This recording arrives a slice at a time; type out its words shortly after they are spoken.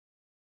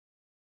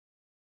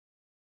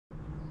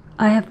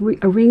I have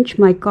rearranged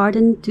my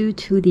garden due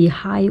to the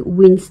high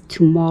winds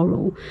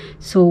tomorrow.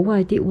 So what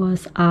I did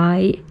was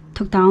I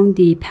took down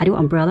the patio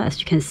umbrella, as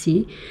you can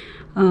see,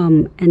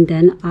 and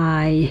then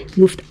I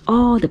moved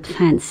all the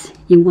plants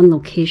in one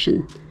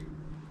location.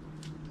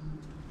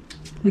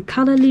 My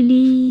calla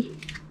lily,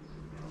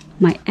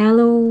 my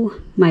aloe,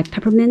 my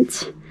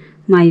peppermint,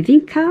 my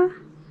vinca,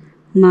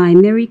 my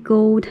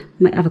marigold,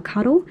 my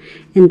avocado,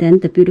 and then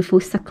the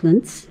beautiful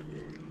succulents.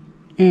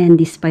 And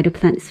the spider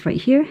plant is right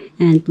here,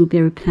 and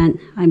blueberry plant,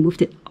 I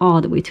moved it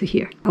all the way to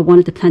here. I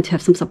wanted the plant to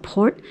have some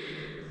support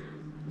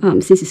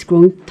since it's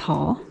growing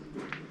tall.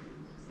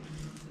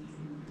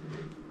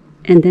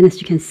 And then as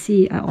you can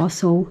see, I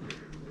also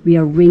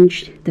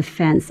rearranged the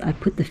fence. I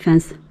put the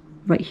fence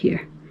right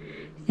here.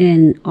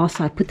 And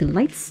also I put the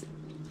lights,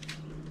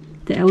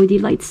 the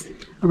LED lights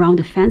around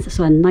the fence,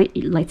 so at night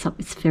it lights up.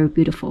 It's very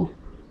beautiful.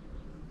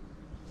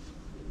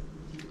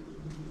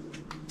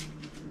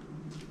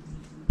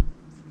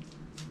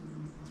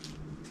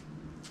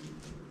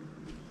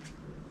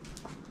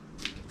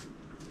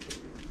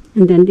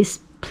 And then this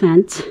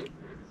plant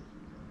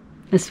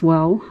as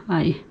well,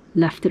 I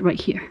left it right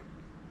here.